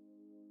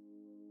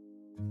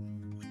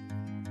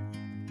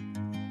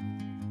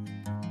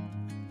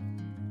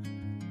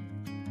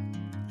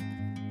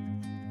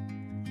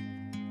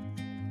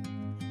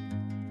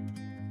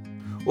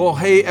Well,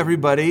 hey,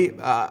 everybody.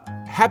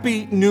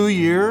 Happy New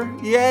Year.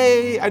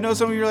 Yay. I know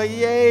some of you are like,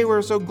 yay,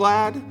 we're so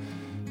glad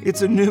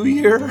it's a new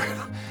year.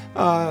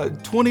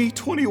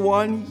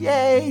 2021,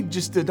 yay.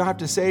 Just to not have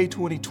to say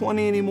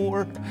 2020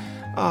 anymore.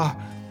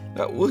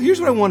 Well, here's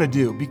what I want to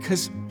do,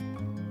 because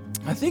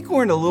I think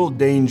we're in a little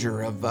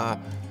danger of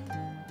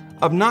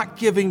not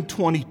giving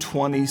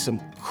 2020 some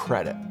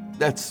credit.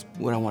 That's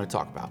what I want to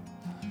talk about.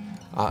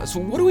 So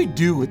what do we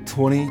do with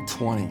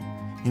 2020?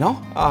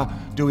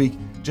 Do we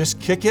just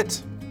kick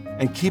it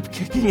and keep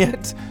kicking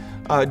it?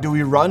 Do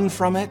we run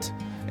from it?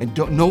 And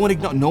no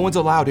one's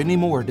allowed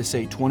anymore to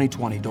say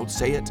 2020. Don't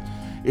say it.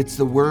 It's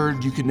the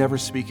word you can never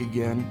speak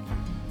again.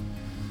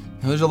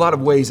 Now, there's a lot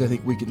of ways I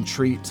think we can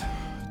treat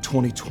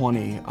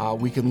 2020.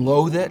 We can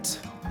loathe it,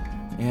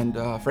 and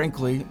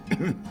frankly,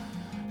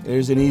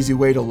 there's an easy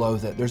way to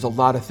loathe it. There's a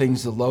lot of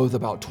things to loathe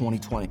about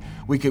 2020.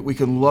 We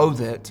can loathe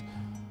it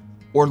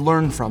or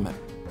learn from it.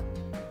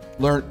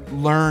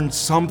 Learn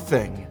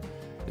something.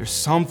 There's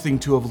something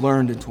to have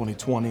learned in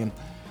 2020, and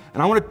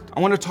I want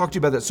to talk to you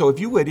about that. So if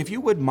you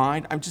would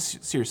mind,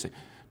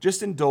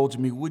 just indulge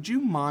me. Would you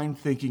mind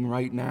thinking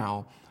right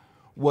now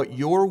what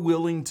you're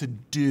willing to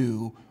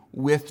do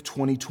with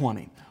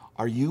 2020?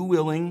 Are you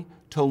willing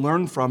to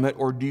learn from it,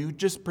 or do you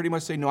just pretty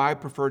much say, no, I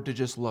prefer to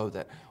just loathe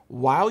it?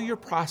 While you're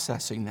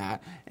processing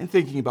that and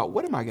thinking about,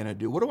 what am I going to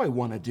do? What do I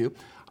want to do?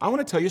 I want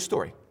to tell you a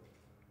story.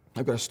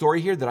 I've got a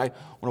story here that I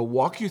want to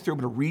walk you through.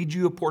 I'm going to read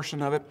you a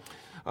portion of it.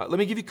 Let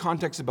me give you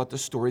context about the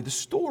story. The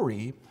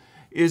story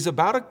is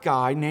about a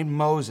guy named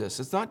Moses.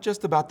 It's not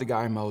just about the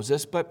guy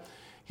Moses, but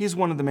he's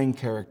one of the main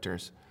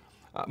characters.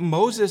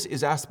 Moses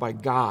is asked by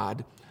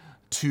God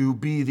to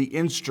be the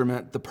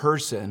instrument, the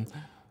person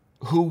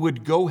who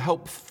would go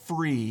help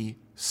free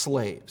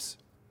slaves.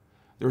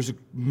 There was a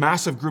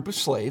massive group of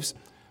slaves,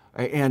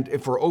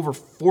 and for over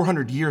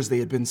 400 years they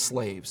had been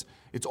slaves.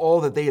 It's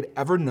all that they had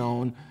ever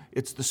known.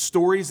 It's the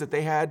stories that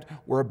they had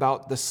were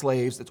about the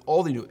slaves. That's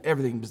all they knew.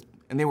 Everything was,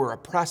 and they were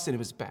oppressed, and it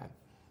was bad.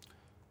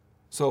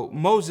 So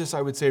Moses,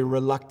 I would say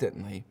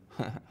reluctantly,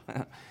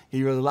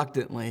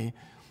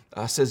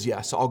 says,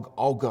 yes,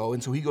 I'll go.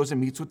 And so he goes and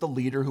meets with the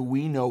leader who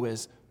we know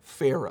as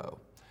Pharaoh.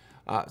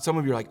 Some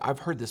of you are like, I've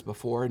heard this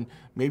before, and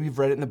maybe you've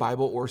read it in the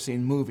Bible or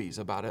seen movies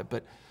about it.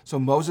 But so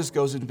Moses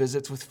goes and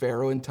visits with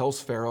Pharaoh and tells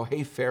Pharaoh,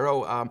 hey,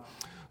 Pharaoh,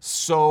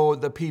 so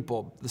the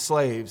people, the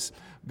slaves,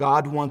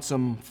 God wants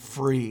them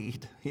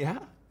freed. Yeah?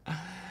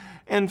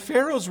 And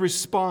Pharaoh's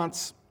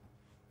response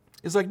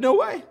is like, no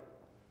way.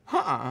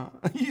 I'm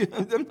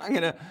not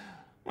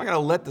gonna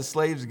let the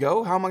slaves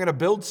go. How am I gonna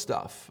build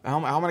stuff? How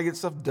am I gonna get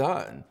stuff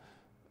done?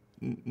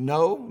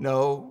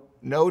 No.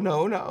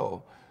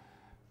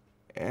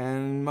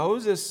 And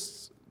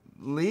Moses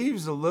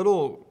leaves a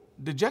little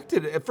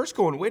dejected, at first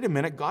going, wait a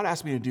minute, God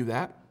asked me to do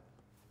that.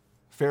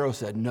 Pharaoh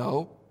said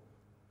no.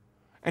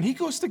 And he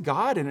goes to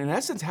God and in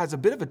essence has a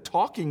bit of a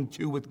talking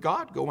to with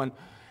God, going,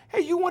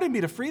 hey, you wanted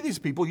me to free these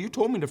people. You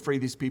told me to free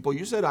these people.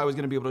 You said I was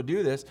going to be able to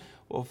do this.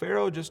 Well,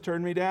 Pharaoh just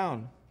turned me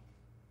down.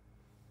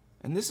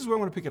 And this is where I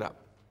want to pick it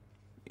up.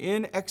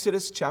 In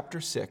Exodus chapter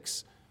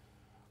 6,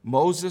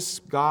 Moses,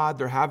 God,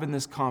 they're having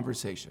this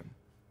conversation.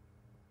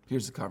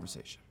 Here's the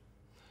conversation.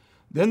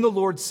 Then the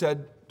Lord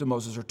said to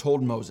Moses, or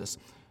told Moses,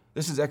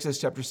 this is Exodus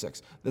chapter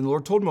 6. Then the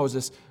Lord told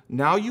Moses,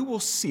 now you will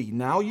see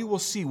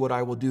what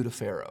I will do to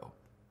Pharaoh.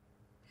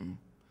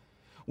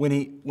 When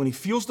he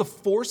feels the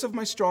force of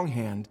my strong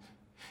hand,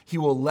 he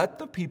will let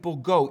the people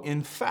go.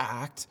 In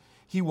fact,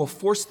 he will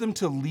force them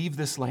to leave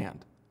this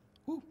land.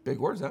 Ooh, big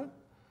words, huh?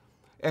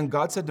 And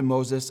God said to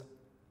Moses,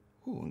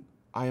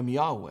 I am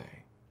Yahweh,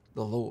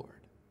 the Lord.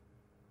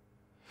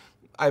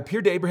 I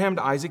appeared to Abraham,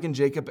 to Isaac, and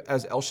Jacob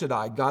as El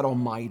Shaddai, God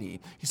Almighty.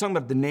 He's talking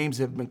about the names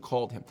that have been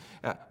called him.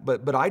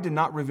 But I did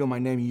not reveal my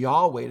name,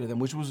 Yahweh, to them,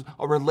 which was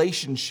a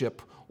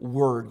relationship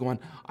word, going,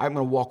 I'm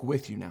going to walk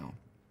with you now.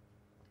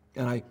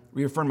 And I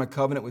reaffirmed my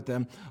covenant with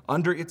them.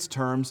 Under its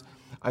terms,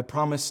 I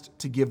promised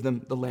to give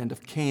them the land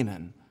of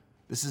Canaan.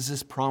 This is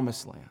his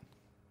promised land,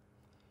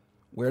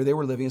 where they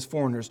were living as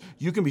foreigners.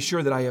 You can be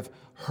sure that I have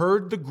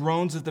heard the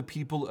groans of the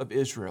people of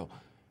Israel.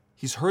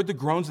 He's heard the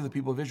groans of the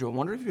people of Israel. I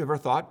wonder if you've ever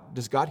thought,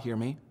 does God hear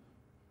me?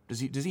 Does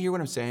he hear what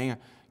I'm saying?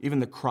 Even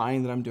the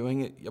crying that I'm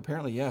doing?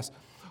 Apparently, yes.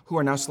 Who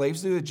are now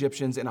slaves to the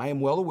Egyptians, and I am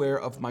well aware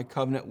of my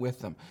covenant with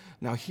them.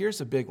 Now, here's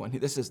a big one.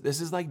 This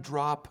is like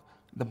drop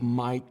the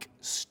mic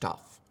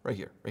stuff. Right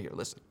here,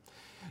 listen.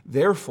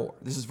 Therefore,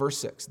 this is verse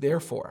 6.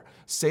 Therefore,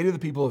 say to the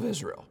people of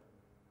Israel,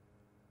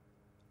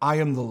 I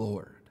am the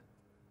Lord.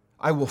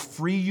 I will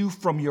free you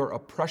from your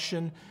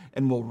oppression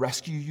and will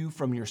rescue you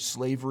from your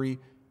slavery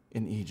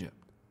in Egypt.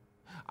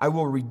 I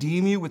will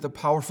redeem you with a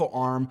powerful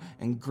arm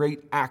and great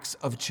acts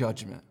of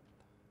judgment.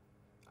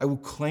 I will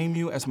claim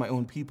you as my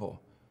own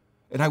people,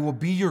 and I will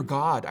be your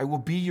God. I will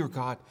be your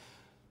God.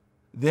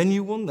 Then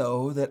you will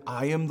know that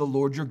I am the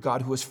Lord your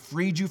God who has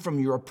freed you from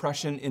your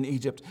oppression in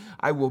Egypt.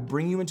 I will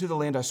bring you into the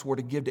land I swore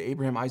to give to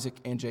Abraham, Isaac,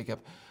 and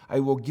Jacob. I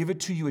will give it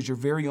to you as your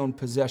very own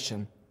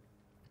possession.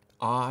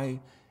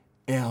 I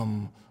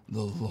am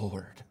the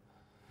Lord.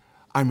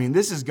 I mean,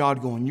 this is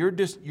God going, you're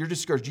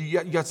discouraged.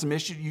 You got some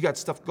issues. You got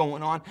stuff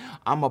going on.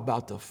 I'm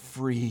about to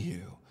free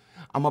you.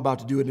 I'm about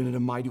to do it in a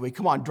mighty way.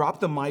 Come on, drop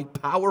the mic.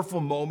 Powerful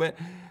moment.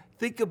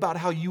 Think about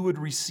how you would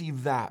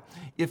receive that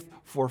if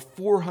for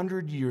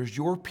 400 years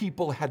your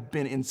people had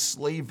been in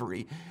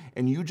slavery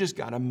and you just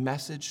got a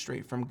message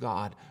straight from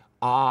God.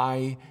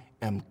 I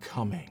am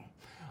coming.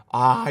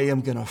 I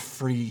am going to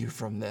free you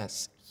from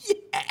this.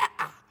 Yeah.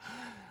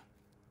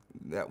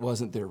 That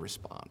wasn't their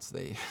response.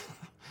 They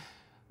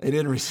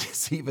didn't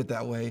receive it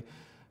that way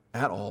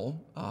at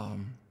all.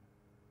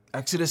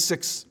 Exodus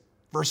 6,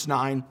 verse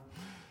 9.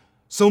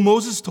 So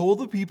Moses told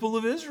the people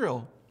of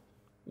Israel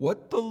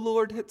what the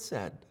Lord had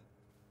said.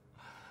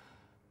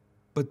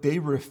 But they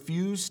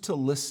refused to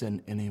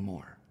listen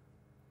anymore.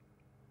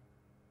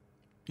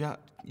 Yeah,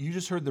 you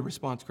just heard the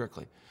response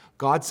correctly.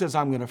 God says,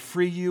 I'm going to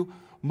free you.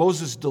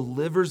 Moses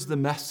delivers the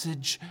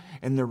message,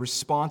 and their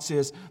response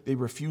is they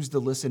refused to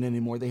listen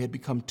anymore. They had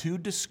become too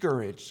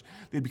discouraged.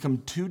 They'd become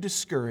too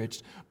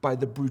discouraged by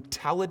the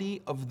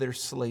brutality of their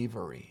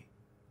slavery.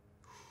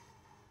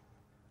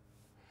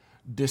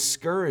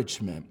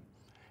 Discouragement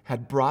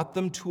had brought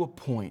them to a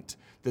point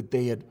that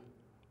they had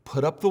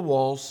put up the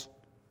walls.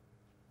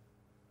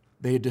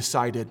 They had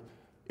decided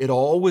it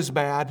all was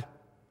bad.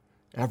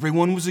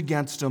 Everyone was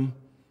against them.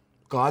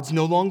 God's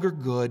no longer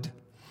good.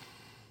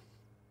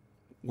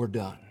 We're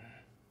done.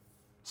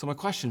 So my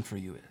question for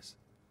you is,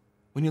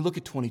 when you look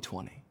at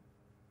 2020,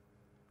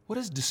 what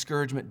has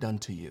discouragement done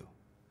to you?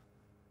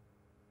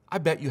 I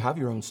bet you have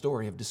your own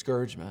story of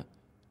discouragement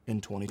in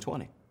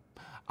 2020.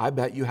 I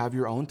bet you have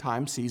your own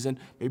time, season.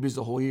 Maybe it's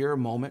a whole year, a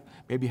moment.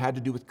 Maybe it had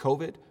to do with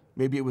COVID.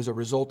 Maybe it was a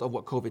result of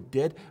what COVID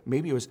did.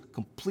 Maybe it was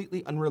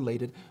completely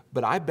unrelated.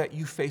 But I bet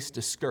you faced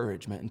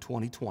discouragement in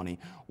 2020.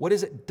 What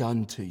has it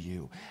done to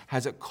you?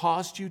 Has it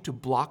caused you to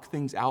block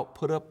things out,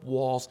 put up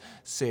walls,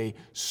 say,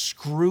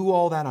 screw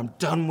all that, I'm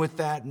done with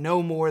that,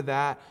 no more of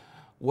that?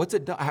 What's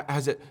it done?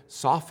 Has it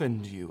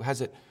softened you? Has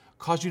it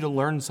caused you to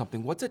learn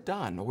something? What's it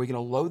done? Are we going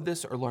to load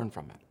this or learn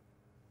from it?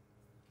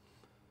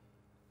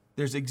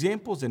 There's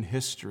examples in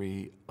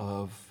history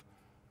of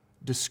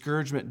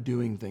discouragement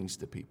doing things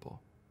to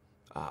people.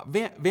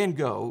 Van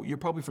Gogh, you're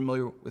probably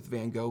familiar with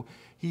Van Gogh.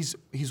 He's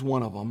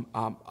one of them.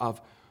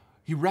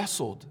 He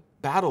wrestled,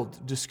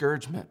 battled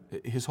discouragement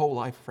his whole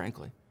life,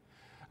 frankly.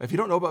 If you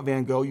don't know about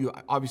Van Gogh, you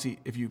obviously,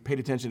 if you paid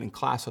attention in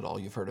class at all,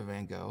 you've heard of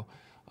Van Gogh.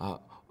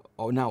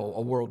 Now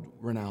a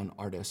world-renowned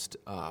artist.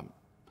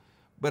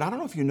 But I don't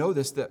know if you know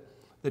this, that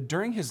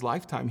during his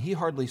lifetime, he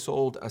hardly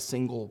sold a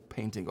single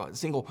painting, a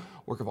single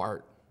work of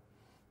art.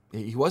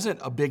 He wasn't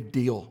a big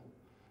deal.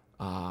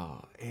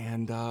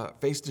 And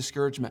faced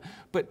discouragement.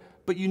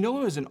 But you know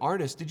him as an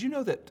artist. Did you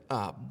know that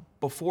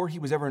before he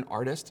was ever an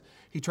artist,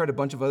 he tried a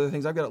bunch of other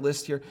things? I've got a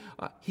list here.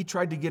 He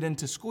tried to get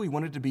into school. He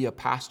wanted to be a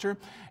pastor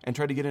and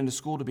tried to get into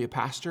school to be a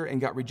pastor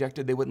and got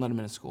rejected. They wouldn't let him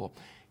into school.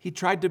 He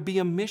tried to be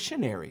a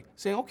missionary,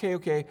 saying,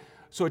 okay,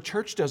 so a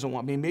church doesn't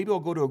want me. Maybe I'll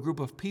go to a group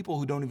of people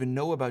who don't even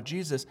know about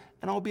Jesus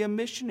and I'll be a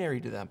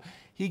missionary to them.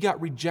 He got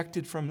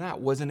rejected from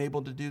that, wasn't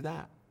able to do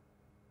that.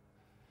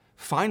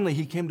 Finally,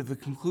 he came to the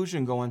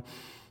conclusion going,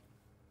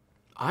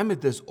 I'm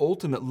at this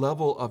ultimate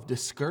level of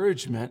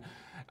discouragement.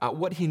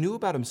 What he knew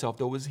about himself,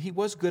 though, was he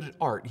was good at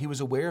art. He was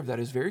aware of that.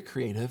 He was very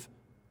creative.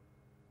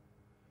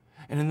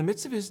 And in the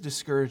midst of his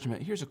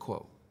discouragement, here's a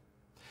quote.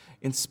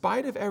 In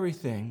spite of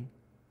everything,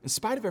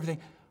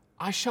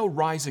 I shall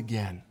rise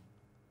again.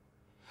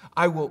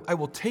 I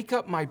will take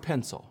up my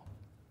pencil.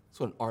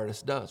 That's what an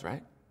artist does,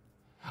 right?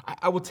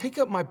 I will take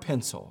up my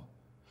pencil,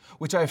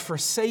 which I have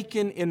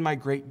forsaken in my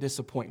great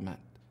disappointment,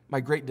 my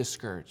great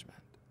discouragement.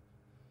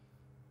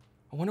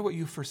 I wonder what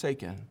you've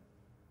forsaken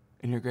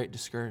in your great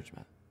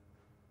discouragement.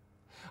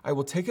 I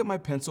will take up my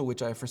pencil,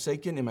 which I have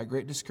forsaken in my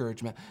great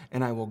discouragement,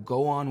 and I will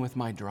go on with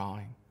my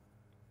drawing.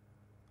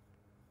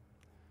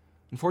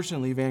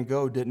 Unfortunately, Van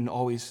Gogh didn't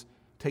always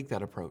take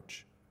that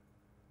approach.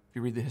 If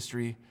you read the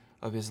history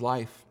of his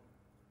life,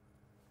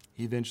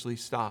 he eventually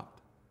stopped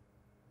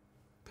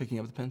picking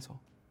up the pencil.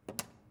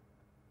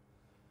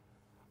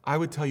 I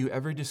would tell you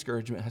every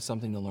discouragement has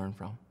something to learn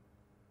from.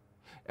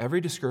 Every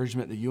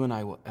discouragement that you and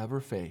I will ever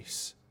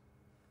face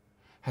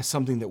has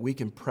something that we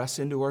can press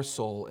into our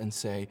soul and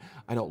say,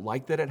 I don't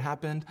like that it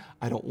happened.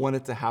 I don't want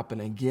it to happen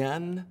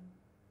again.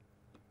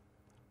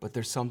 But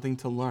there's something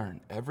to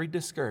learn. Every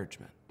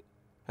discouragement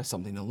has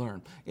something to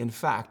learn. In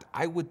fact,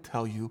 I would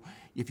tell you,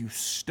 if you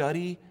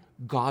study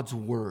God's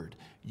word,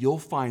 you'll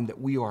find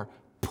that we are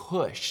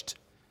pushed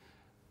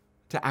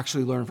to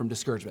actually learn from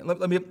discouragement.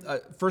 Let me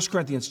 1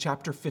 Corinthians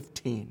chapter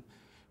 15.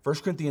 1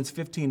 Corinthians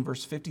 15,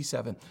 verse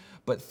 57.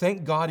 But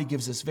thank God he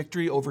gives us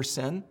victory over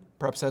sin.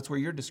 Perhaps that's where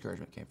your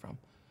discouragement came from.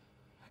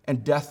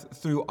 And death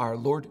through our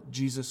Lord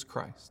Jesus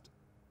Christ.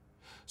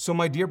 So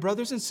my dear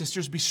brothers and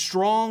sisters, be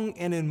strong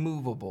and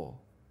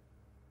immovable.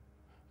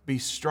 Be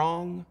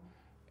strong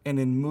and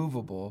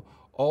immovable.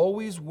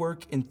 Always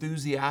work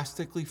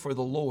enthusiastically for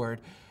the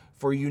Lord,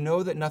 for you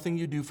know that nothing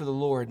you do for the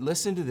Lord,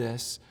 listen to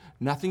this,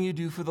 nothing you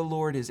do for the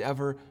Lord is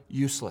ever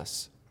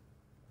useless.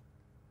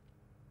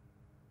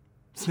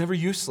 It's never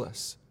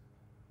useless.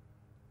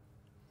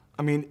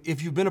 I mean,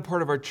 if you've been a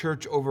part of our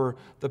church over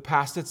the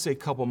past, let's say,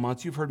 couple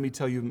months, you've heard me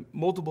tell you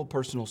multiple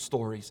personal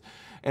stories.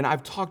 And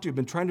I've talked to you,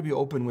 been trying to be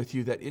open with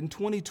you that in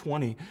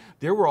 2020,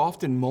 there were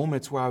often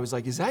moments where I was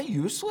like, is that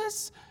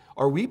useless?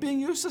 Are we being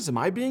useless? Am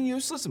I being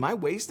useless? Am I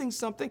wasting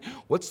something?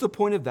 What's the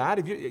point of that?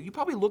 If you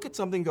probably look at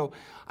something and go,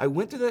 I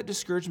went through that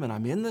discouragement.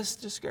 I'm in this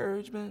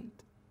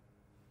discouragement.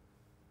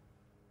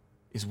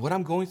 Is what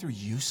I'm going through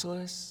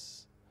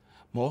useless?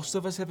 Most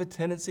of us have a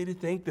tendency to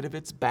think that if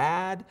it's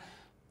bad,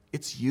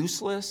 it's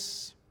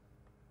useless.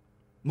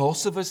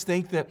 Most of us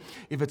think that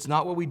if it's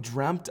not what we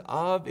dreamt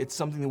of, it's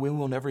something that we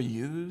will never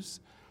use.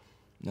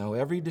 No,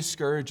 every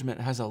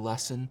discouragement has a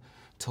lesson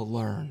to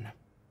learn.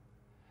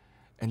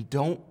 And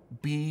don't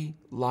be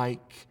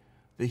like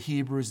the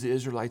Hebrews, the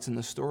Israelites in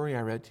the story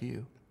I read to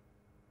you.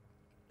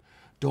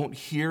 Don't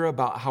hear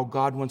about how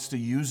God wants to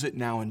use it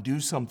now and do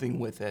something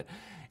with it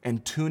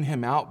and tune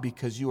him out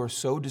because you are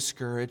so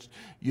discouraged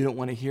you don't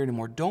want to hear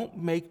anymore. Don't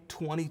make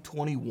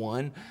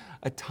 2021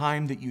 a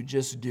time that you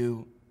just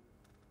do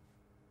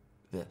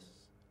this.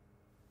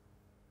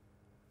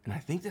 And I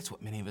think that's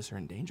what many of us are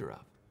in danger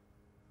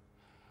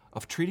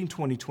of treating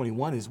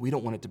 2021 as we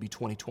don't want it to be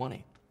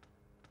 2020.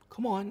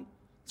 Come on,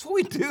 that's what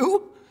we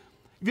do.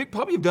 You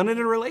probably have done it in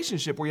a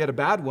relationship where you had a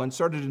bad one,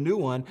 started a new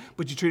one,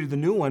 but you treated the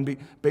new one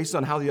based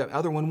on how the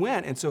other one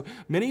went. And so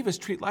many of us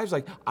treat lives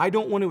like, I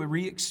don't want to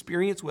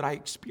re-experience what I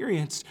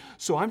experienced,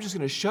 so I'm just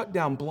going to shut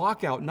down,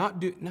 block out,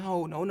 not do.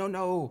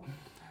 No.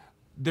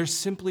 There's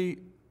simply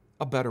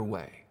a better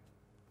way,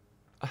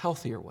 a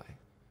healthier way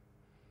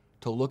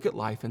to look at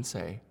life and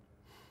say,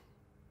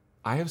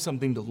 I have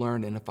something to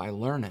learn, and if I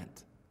learn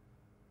it,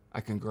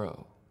 I can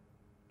grow.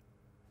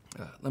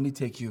 Let me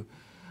take you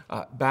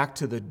back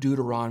to the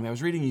Deuteronomy. I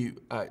was reading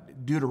you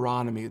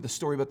Deuteronomy, the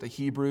story about the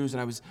Hebrews,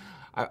 and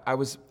I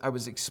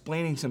was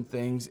explaining some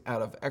things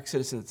out of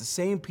Exodus, and it's the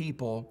same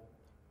people,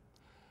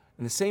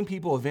 and the same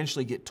people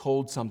eventually get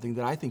told something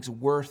that I think is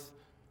worth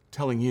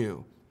telling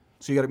you.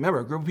 So you got to remember,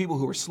 a group of people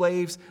who were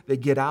slaves, they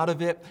get out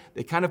of it,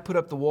 they kind of put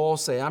up the wall,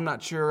 say, I'm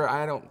not sure,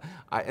 and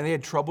they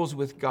had troubles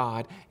with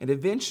God, and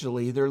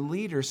eventually their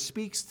leader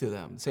speaks to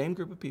them. Same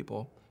group of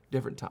people,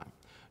 different time.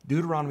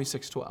 Deuteronomy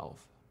 6:12.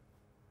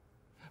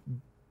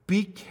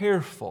 Be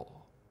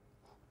careful,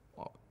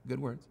 good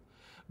words,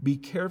 be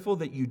careful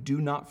that you do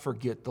not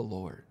forget the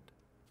Lord.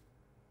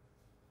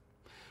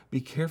 Be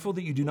careful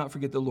that you do not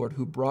forget the Lord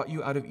who brought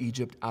you out of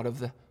Egypt, out of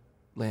the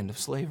land of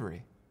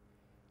slavery.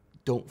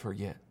 Don't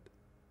forget.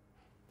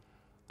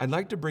 I'd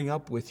like to bring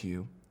up with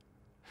you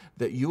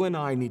that you and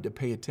I need to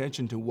pay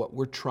attention to what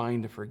we're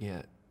trying to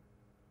forget.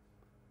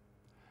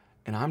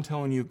 And I'm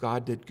telling you,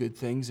 God did good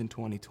things in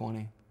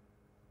 2020.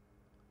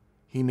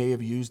 He may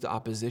have used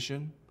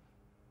opposition,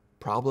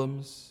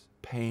 problems,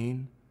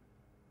 pain,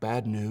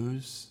 bad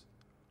news.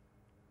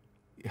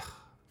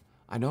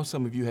 I know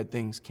some of you had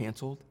things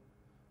canceled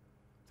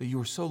that you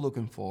were so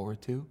looking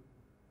forward to.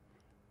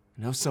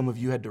 I know some of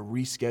you had to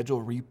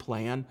reschedule,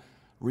 replan,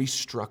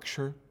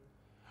 restructure.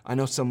 I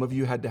know some of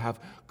you had to have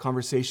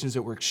conversations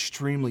that were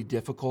extremely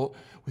difficult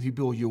with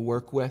people you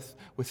work with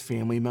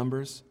family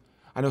members.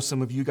 I know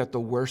some of you got the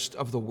worst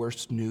of the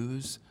worst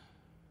news.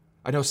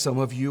 I know some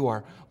of you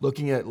are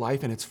looking at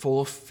life and it's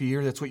full of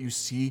fear. That's what you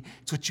see.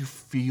 It's what you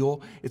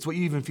feel. It's what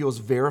you even feel is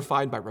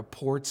verified by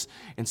reports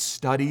and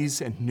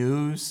studies and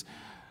news.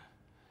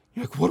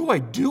 You're like, what do I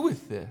do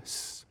with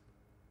this?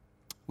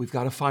 We've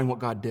got to find what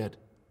God did.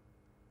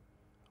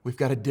 We've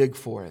got to dig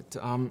for it.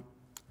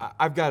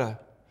 I've got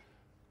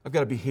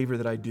a behavior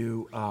that I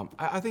do.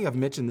 I think I've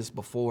mentioned this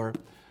before.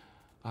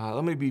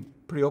 Let me be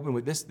pretty open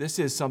with this. This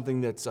is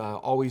something that's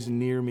always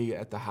near me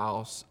at the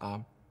house.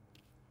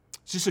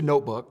 It's just a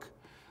notebook.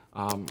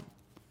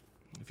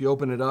 If you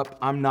open it up,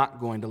 I'm not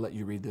going to let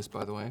you read this,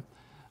 by the way.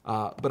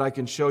 But I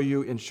can show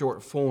you in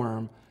short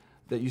form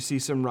that you see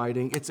some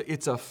writing.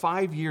 It's a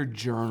 5-year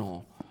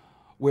journal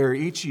where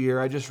each year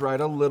I just write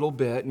a little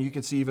bit, and you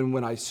can see even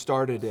when I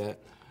started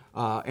it.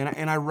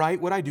 And I write,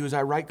 what I do is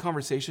I write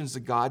conversations to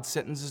God,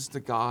 sentences to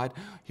God.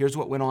 Here's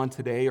what went on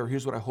today, or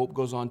here's what I hope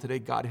goes on today.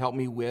 God help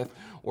me with,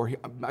 or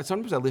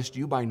sometimes I list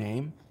you by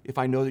name if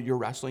I know that you're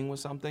wrestling with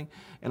something,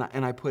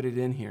 and I put it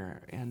in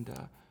here. And,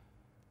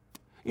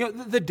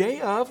 the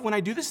day of, when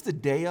I do this the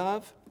day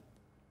of,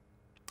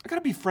 I got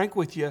to be frank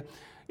with you,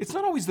 it's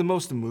not always the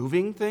most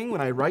moving thing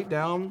when I write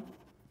down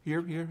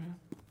here.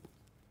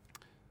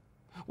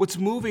 What's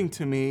moving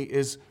to me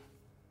is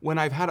when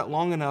I've had it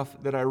long enough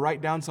that I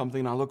write down something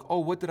and I look,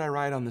 what did I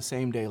write on the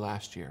same day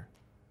last year?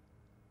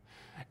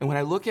 And when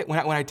I look at, when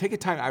I take a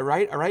time, I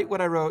write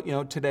what I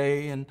wrote,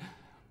 today,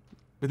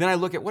 but then I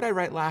look at what I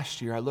write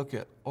last year. I look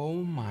at, oh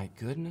my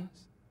goodness,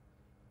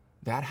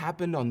 that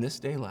happened on this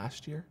day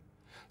last year.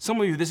 Some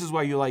of you, this is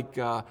why you like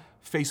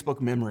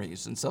Facebook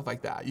memories and stuff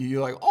like that.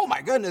 You're like, oh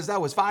my goodness, that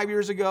was 5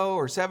 years ago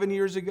or 7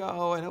 years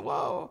ago, and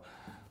whoa.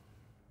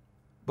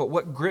 But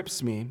what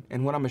grips me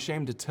and what I'm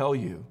ashamed to tell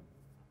you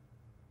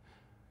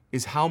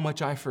is how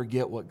much I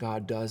forget what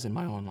God does in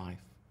my own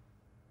life.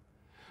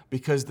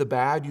 Because the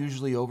bad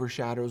usually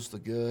overshadows the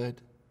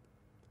good.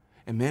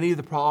 And many of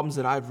the problems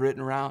that I've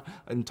written around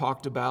and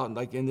talked about,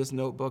 like in this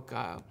notebook,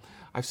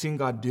 I've seen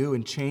God do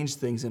and change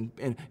things in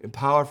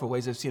powerful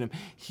ways. I've seen Him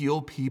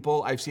heal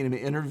people. I've seen Him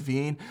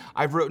intervene.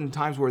 I've written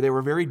times where there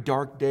were very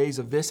dark days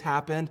of this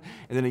happened,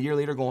 and then a year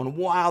later going,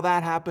 wow,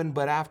 that happened,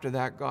 but after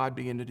that, God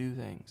began to do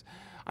things.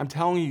 I'm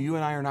telling you, you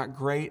and I are not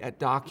great at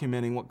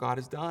documenting what God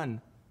has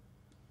done.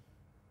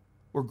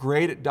 We're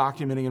great at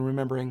documenting and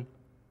remembering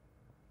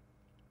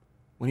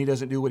when He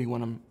doesn't do what He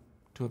wanted Him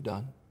to have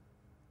done.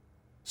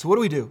 So what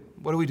do we do?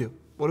 What do we do?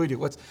 What do we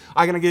do?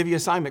 I'm going to give you an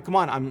assignment. Come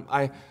on,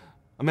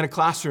 I'm in a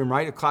classroom,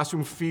 right? A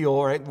classroom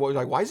feel, right? Well,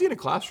 like, why is he in a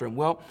classroom?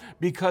 Well,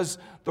 because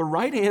the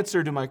right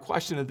answer to my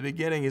question at the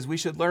beginning is we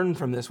should learn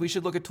from this. We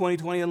should look at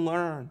 2020 and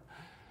learn.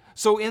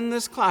 So in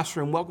this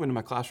classroom, welcome to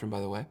my classroom,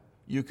 by the way.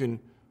 You can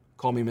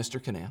call me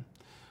Mr. Canan.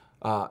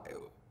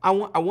 I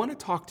want to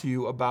talk to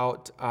you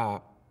about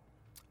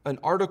an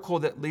article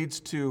that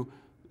leads to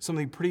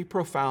something pretty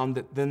profound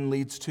that then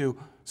leads to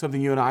something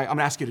you and I'm going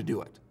to ask you to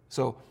do it.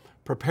 So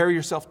prepare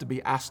yourself to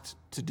be asked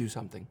to do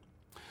something.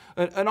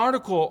 An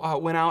article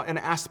went out and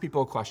asked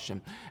people a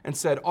question and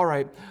said, all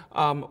right,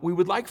 we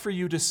would like for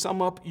you to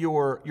sum up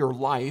your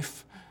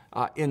life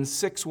in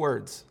 6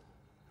 words.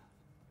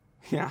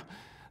 Yeah,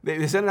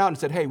 they sent it out and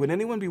said, hey, would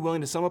anyone be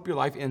willing to sum up your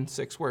life in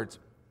 6 words?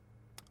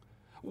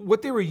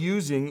 What they were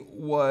using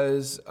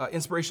was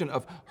inspiration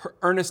of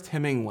Ernest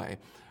Hemingway.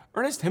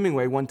 Ernest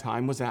Hemingway one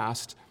time was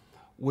asked,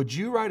 would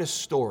you write a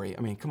story?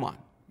 I mean, come on,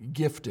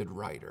 gifted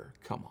writer,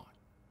 come on.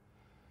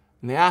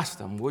 And they asked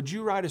him, would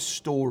you write a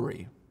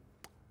story?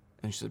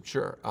 And he said,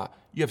 sure.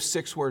 You have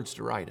 6 words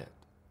to write it.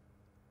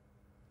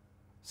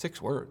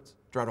 6 words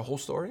to write a whole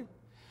story?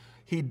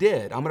 He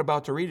did. I'm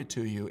about to read it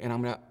to you, and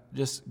I'm going to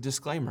just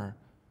disclaimer,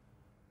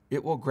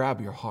 it will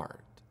grab your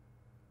heart.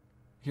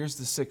 Here's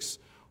the 6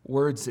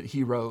 words that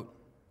he wrote.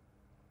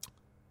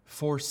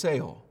 For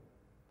sale,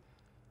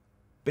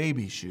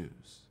 baby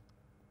shoes,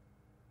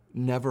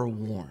 never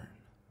worn.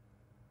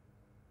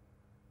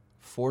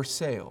 For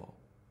sale,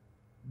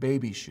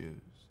 baby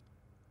shoes,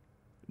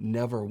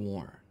 never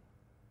worn.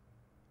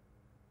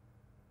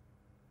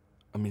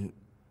 I mean,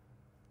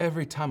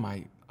 every time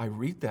I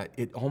read that,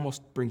 it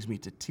almost brings me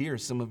to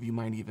tears. Some of you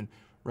might even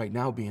right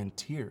now be in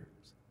tears.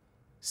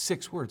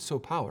 6 words, so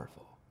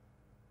powerful.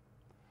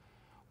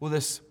 Well,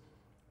 this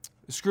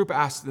group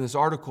asked in this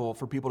article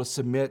for people to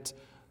submit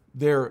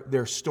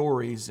their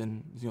stories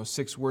in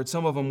 6 words.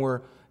 Some of them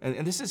were,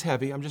 and this is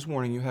heavy, I'm just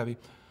warning you, heavy.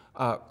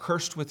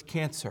 Cursed with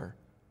cancer,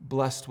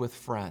 blessed with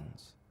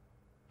friends.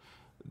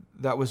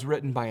 That was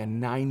written by a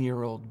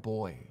 9-year-old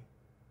boy.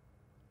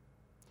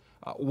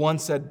 One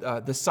said,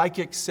 the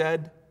psychic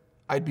said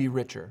I'd be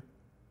richer.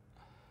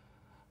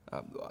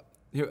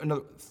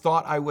 Another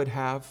thought I would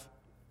have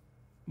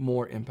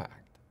more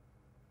impact.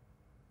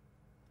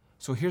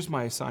 So here's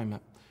my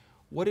assignment.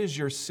 What is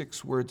your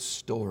 6-word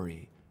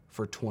story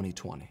for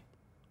 2020?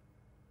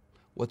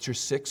 What's your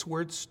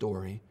 6-word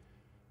story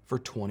for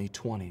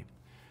 2020?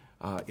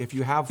 If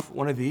you have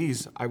one of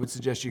these, I would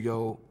suggest you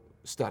go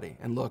study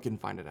and look and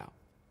find it out.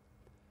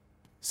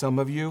 Some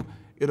of you,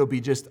 it'll be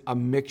just a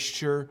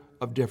mixture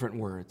of different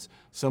words.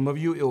 Some of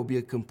you, it will be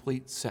a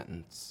complete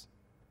sentence.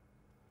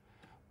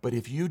 But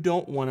if you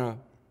don't want to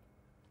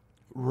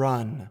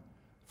run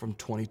from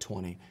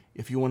 2020,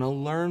 if you want to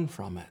learn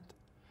from it,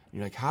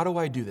 you're like, how do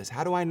I do this?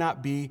 How do I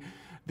not be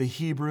the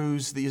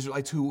Hebrews, the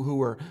Israelites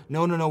who are,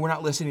 no, we're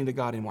not listening to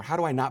God anymore. How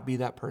do I not be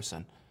that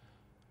person?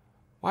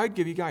 Well, I'd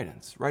give you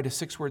guidance. Write a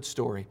 6-word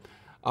story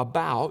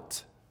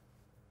about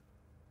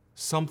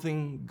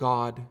something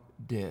God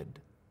did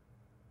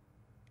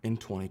in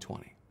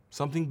 2020.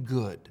 Something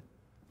good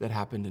that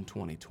happened in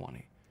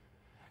 2020.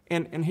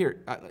 And here,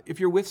 if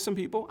you're with some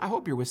people, I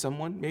hope you're with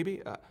someone,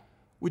 maybe,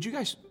 would you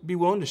guys be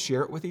willing to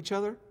share it with each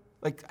other?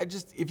 Like, I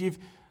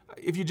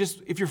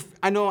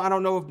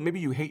don't know if maybe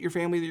you hate your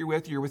family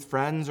that you're with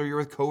friends, or you're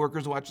with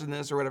coworkers watching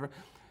this or whatever.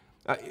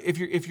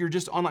 If you're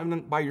just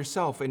online by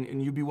yourself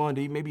and you'd be willing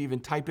to maybe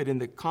even type it in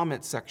the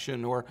comment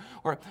section, or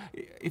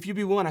if you'd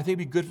be willing, I think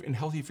it'd be good and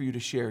healthy for you to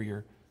share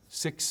your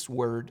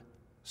 6-word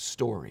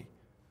story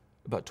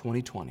about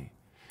 2020,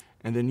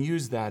 and then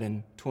use that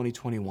in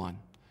 2021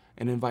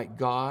 and invite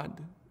God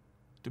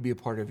to be a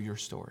part of your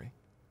story.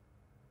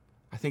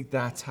 I think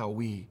that's how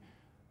we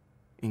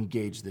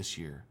engage this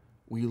year.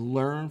 We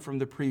learn from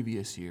the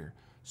previous year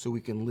so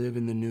we can live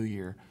in the new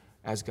year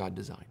as God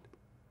designed.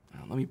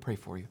 Now, let me pray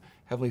for you.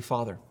 Heavenly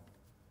Father,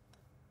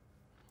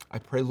 I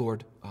pray,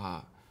 Lord,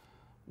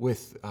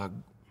 with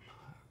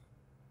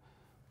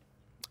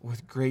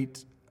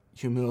great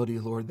humility,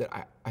 Lord,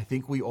 that I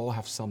think we all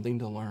have something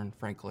to learn,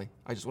 frankly.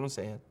 I just want to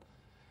say it.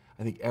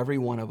 I think every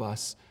one of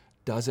us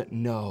doesn't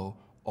know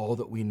all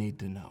that we need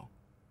to know.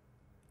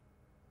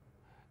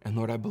 And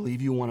Lord, I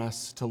believe you want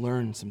us to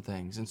learn some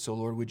things. And so,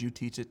 Lord, would you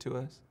teach it to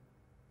us?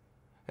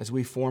 As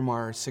we form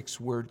our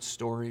 6-word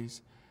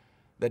stories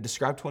that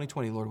describe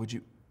 2020, Lord,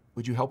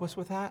 would you help us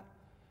with that?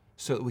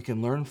 so that we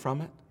can learn from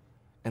it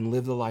and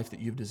live the life that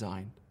you've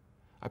designed.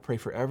 I pray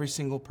for every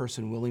single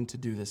person willing to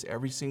do this,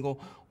 every single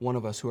one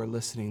of us who are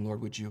listening,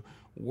 Lord, would you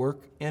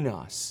work in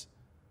us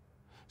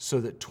so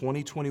that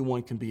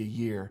 2021 can be a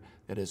year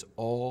that is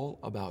all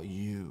about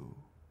you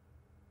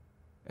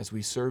as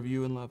we serve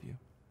you and love you.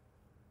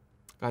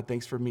 God,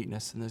 thanks for meeting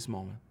us in this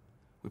moment.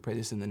 We pray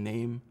this in the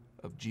name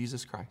of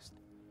Jesus Christ.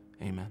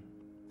 Amen.